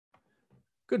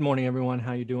Good morning, everyone.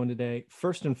 How you doing today?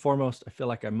 First and foremost, I feel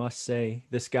like I must say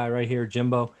this guy right here,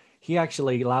 Jimbo, he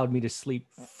actually allowed me to sleep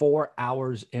 4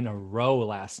 hours in a row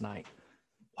last night.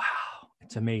 Wow.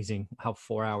 It's amazing how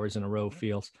 4 hours in a row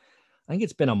feels. I think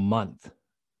it's been a month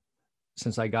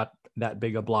since I got that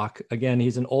big a block. Again,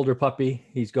 he's an older puppy.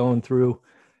 He's going through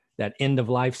that end of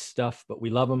life stuff, but we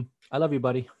love him. I love you,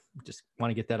 buddy. Just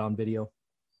want to get that on video.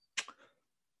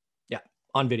 Yeah,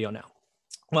 on video now.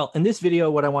 Well, in this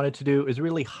video, what I wanted to do is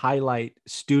really highlight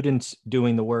students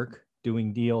doing the work,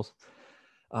 doing deals.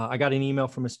 I got an email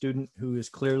from a student who is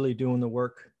clearly doing the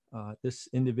work. This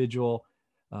individual,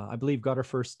 I believe, got her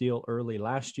first deal early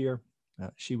last year.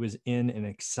 She was in an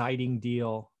exciting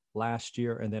deal last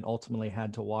year and then ultimately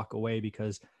had to walk away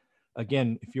because,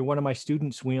 again, if you're one of my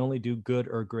students, we only do good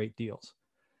or great deals.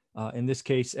 In this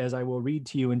case, as I will read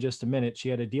to you in just a minute, she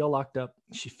had a deal locked up.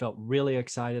 She felt really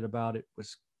excited about it,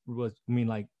 was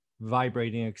like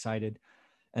vibrating excited.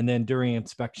 And then during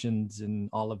inspections and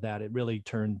all of that, it really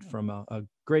turned from a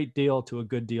great deal to a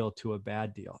good deal to a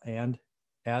bad deal. And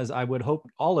as I would hope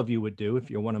all of you would do, if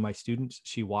you're one of my students,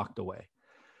 she walked away.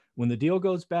 When the deal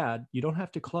goes bad, you don't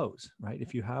have to close, right?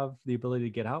 If you have the ability to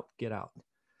get out, get out.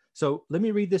 So let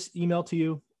me read this email to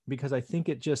you because I think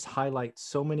it just highlights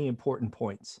so many important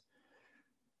points.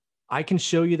 I can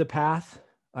show you the path.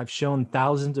 I've shown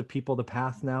thousands of people the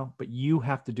path now, but you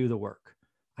have to do the work.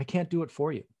 I can't do it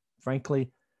for you. Frankly,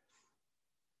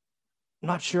 I'm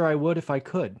not sure I would if I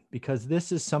could, because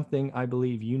this is something I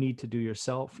believe you need to do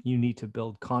yourself. You need to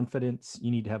build confidence. You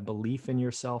need to have belief in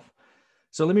yourself.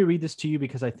 So let me read this to you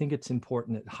because I think it's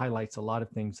important. It highlights a lot of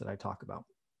things that I talk about.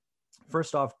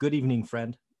 First off, good evening,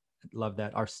 friend. Love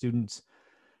that. Our students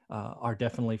are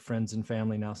definitely friends and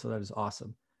family now, so that is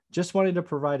awesome. Just wanted to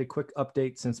provide a quick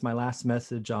update since my last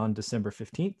message on December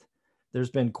 15th. There's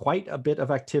been quite a bit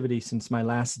of activity since my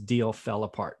last deal fell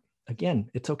apart. Again,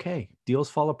 it's okay. Deals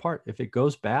fall apart. If it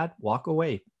goes bad, walk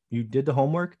away. You did the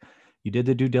homework. You did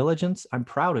the due diligence. I'm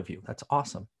proud of you. That's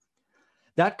awesome.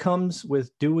 That comes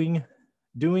with doing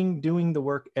the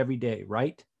work every day,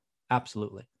 right?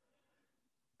 Absolutely.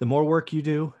 The more work you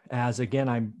do, as again,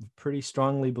 I pretty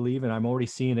strongly believe, and I'm already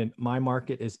seeing in my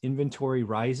market as inventory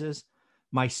rises,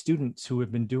 my students who have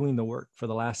been doing the work for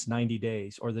the last 90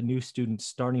 days or the new students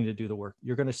starting to do the work,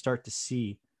 you're going to start to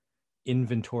see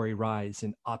inventory rise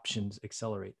and options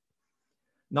accelerate.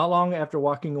 Not long after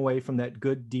walking away from that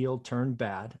good deal turned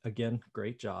bad, again,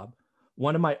 great job,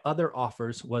 one of my other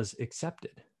offers was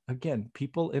accepted. Again,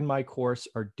 people in my course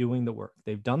are doing the work.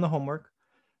 They've done the homework.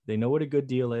 They know what a good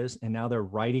deal is, and now they're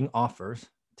writing offers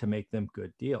to make them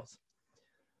good deals.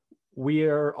 We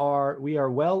are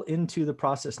well into the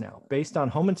process now. Based on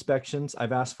home inspections,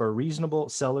 I've asked for a reasonable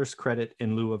seller's credit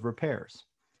in lieu of repairs,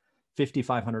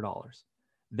 $5,500.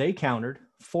 They countered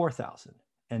 $4,000,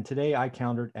 and today I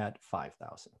countered at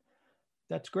 $5,000.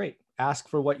 That's great. Ask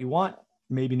for what you want,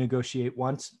 maybe negotiate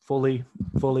once. Fully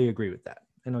agree with that.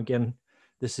 And again,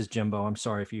 this is Jimbo. I'm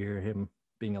sorry if you hear him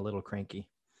being a little cranky.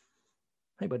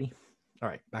 Hey, buddy. All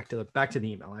right, back to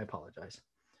the email. I apologize.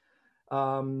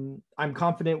 I'm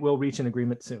confident we'll reach an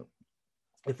agreement soon.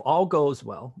 If all goes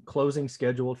well, closing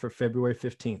scheduled for February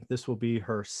 15th. This will be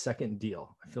her second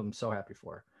deal. I'm so happy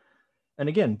for her. And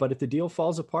again, but if the deal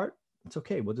falls apart, it's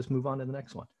okay. We'll just move on to the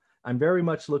next one. I'm very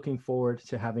much looking forward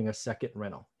to having a second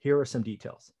rental. Here are some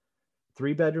details.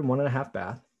 3-bedroom, 1.5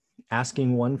 bath,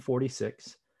 asking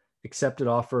 146, accepted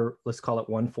offer, let's call it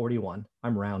 141.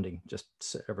 I'm rounding just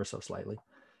ever so slightly.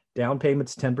 Down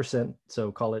payment's 10%,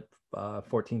 so call it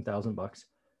 $14,000.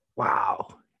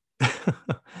 Wow.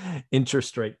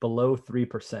 Interest rate below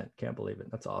 3%. Can't believe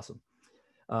it. That's awesome.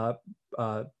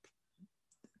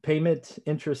 Payment,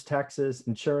 interest, taxes,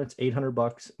 insurance,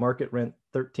 $800. Market rent,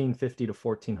 $1,350 to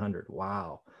 $1,400.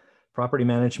 Wow. Property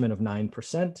management of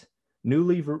 9%.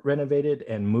 Newly renovated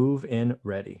and move-in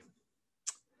ready.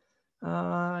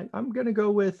 I'm going to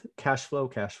go with cash flow.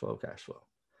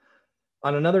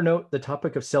 On another note, the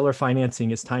topic of seller financing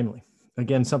is timely.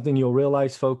 Again, something you'll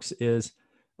realize, folks, is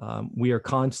we are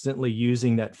constantly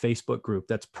using that Facebook group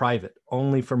that's private,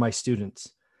 only for my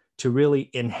students, to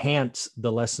really enhance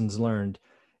the lessons learned.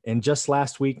 And just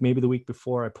last week, maybe the week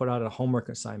before, I put out a homework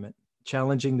assignment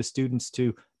challenging the students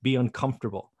to be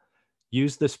uncomfortable.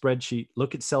 Use the spreadsheet,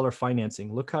 look at seller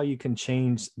financing, look how you can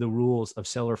change the rules of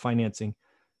seller financing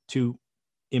to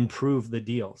improve the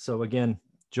deal. So again,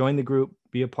 join the group,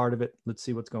 be a part of it. Let's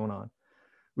see what's going on.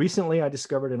 Recently, I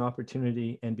discovered an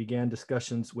opportunity and began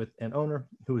discussions with an owner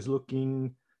who was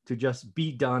looking to just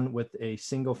be done with a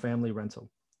single family rental.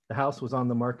 The house was on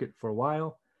the market for a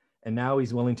while, and now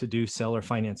he's willing to do seller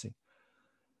financing.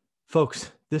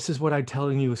 Folks, this is what I'm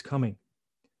telling you is coming.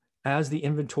 As the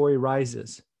inventory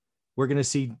rises, we're going to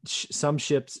see some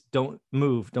ships don't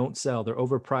move, don't sell. They're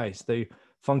overpriced. They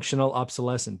functional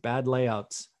obsolescent, bad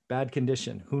layouts, bad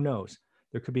condition. Who knows?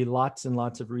 There could be lots and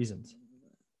lots of reasons.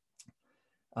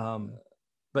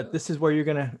 But this is where you're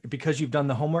going to, because you've done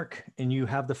the homework and you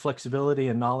have the flexibility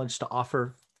and knowledge to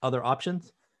offer other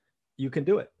options, you can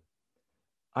do it.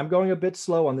 I'm going a bit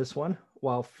slow on this one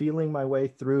while feeling my way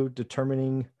through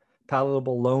determining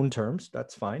palatable loan terms.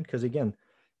 That's fine, because again,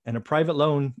 in a private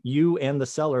loan, you and the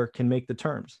seller can make the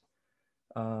terms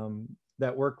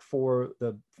that work for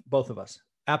the both of us.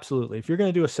 Absolutely. If you're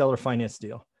going to do a seller finance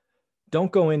deal,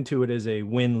 don't go into it as a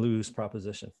win-lose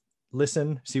proposition.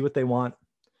 Listen, see what they want.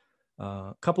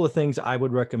 A couple of things I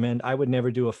would recommend. I would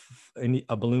never do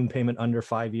a balloon payment under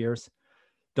 5 years.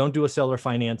 Don't do a seller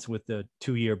finance with the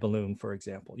 2-year balloon, for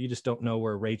example. You just don't know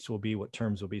where rates will be, what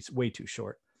terms will be. It's way too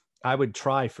short. I would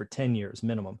try for 10 years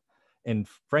minimum. And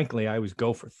frankly, I always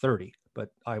go for 30, but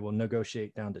I will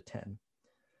negotiate down to 10.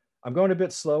 I'm going a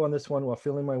bit slow on this one while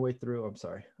feeling my way through. I'm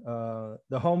sorry.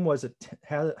 The home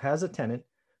has a tenant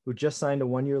who just signed a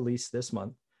 1-year lease this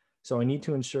month. So I need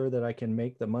to ensure that I can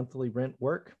make the monthly rent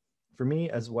work for me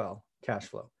as well, cash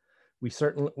flow. We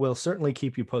will certainly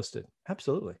keep you posted.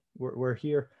 Absolutely. We're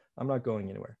here. I'm not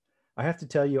going anywhere. I have to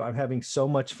tell you, I'm having so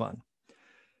much fun.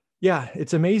 Yeah,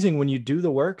 it's amazing when you do the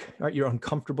work, right? You're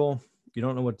uncomfortable. You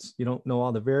don't know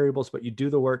all the variables, but you do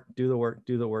the work,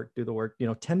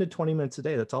 10 to 20 minutes a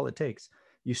day. That's all it takes.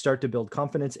 You start to build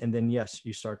confidence, and then yes,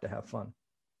 you start to have fun.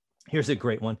 Here's a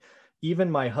great one.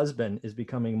 Even my husband is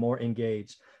becoming more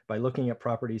engaged by looking at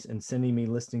properties and sending me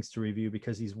listings to review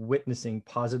because he's witnessing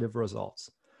positive results.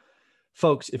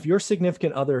 Folks, if your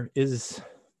significant other is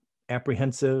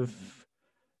apprehensive,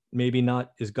 maybe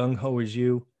not as gung-ho as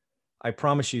you, I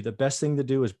promise you the best thing to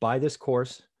do is buy this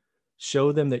course,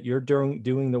 show them that you're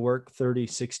doing the work 30,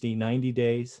 60, 90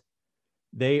 days.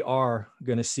 They are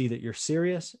going to see that you're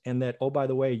serious and that, oh, by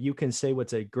the way, you can say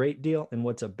what's a great deal and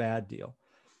what's a bad deal.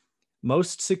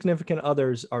 Most significant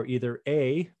others are either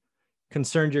A,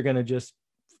 concerned you're going to just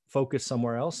focus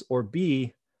somewhere else, or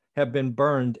B, have been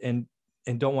burned and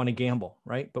don't want to gamble,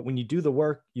 right? But when you do the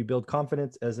work, you build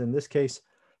confidence, as in this case,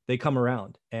 they come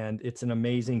around. And it's an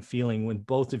amazing feeling when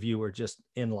both of you are just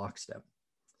in lockstep.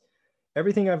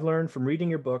 Everything I've learned from reading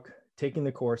your book, taking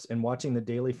the course, and watching the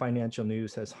daily financial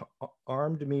news has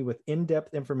armed me with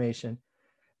in-depth information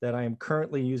that I am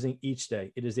currently using each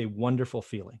day. It is a wonderful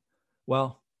feeling.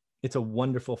 Well, it's a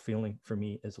wonderful feeling for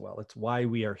me as well. It's why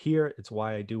we are here. It's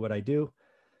why I do what I do.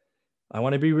 I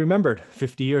want to be remembered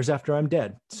 50 years after I'm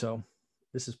dead. So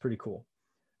this is pretty cool.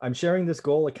 I'm sharing this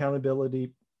goal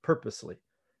accountability purposely.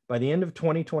 By the end of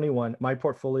 2021, my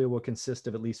portfolio will consist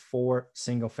of at least 4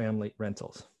 single-family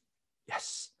rentals.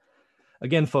 Yes.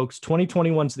 Again, folks,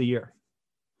 2021 is the year.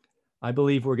 I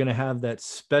believe we're going to have that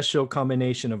special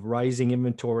combination of rising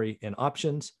inventory and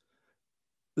options.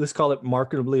 Let's call it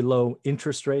marketably low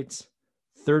interest rates,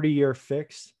 30-year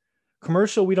fixed.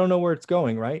 Commercial, we don't know where it's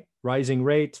going, right? Rising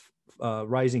rates,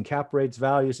 rising cap rates,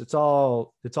 values. It's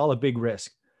all a big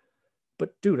risk.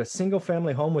 But dude, a single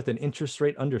family home with an interest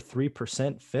rate under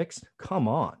 3% fixed, come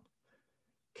on.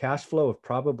 Cash flow of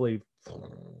probably,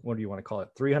 what do you want to call it?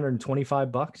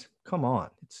 $325? Come on.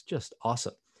 It's just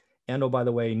awesome. And oh, by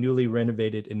the way, newly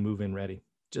renovated and move-in ready.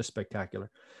 Just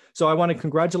spectacular. So I want to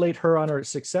congratulate her on her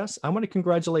success. I want to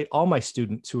congratulate all my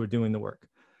students who are doing the work.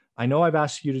 I know I've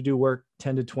asked you to do work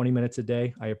 10 to 20 minutes a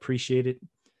day. I appreciate it,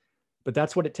 but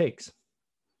that's what it takes.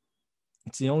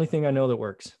 It's the only thing I know that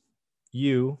works.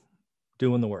 You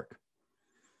doing the work.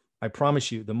 I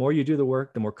promise you, the more you do the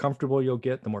work, the more comfortable you'll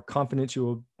get, the more confidence you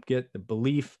will get, the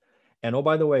belief. And oh,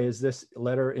 by the way, as this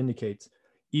letter indicates,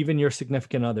 even your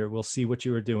significant other will see what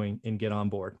you are doing and get on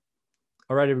board.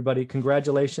 All right, everybody,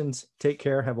 congratulations. Take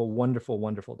care. Have a wonderful,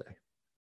 wonderful day.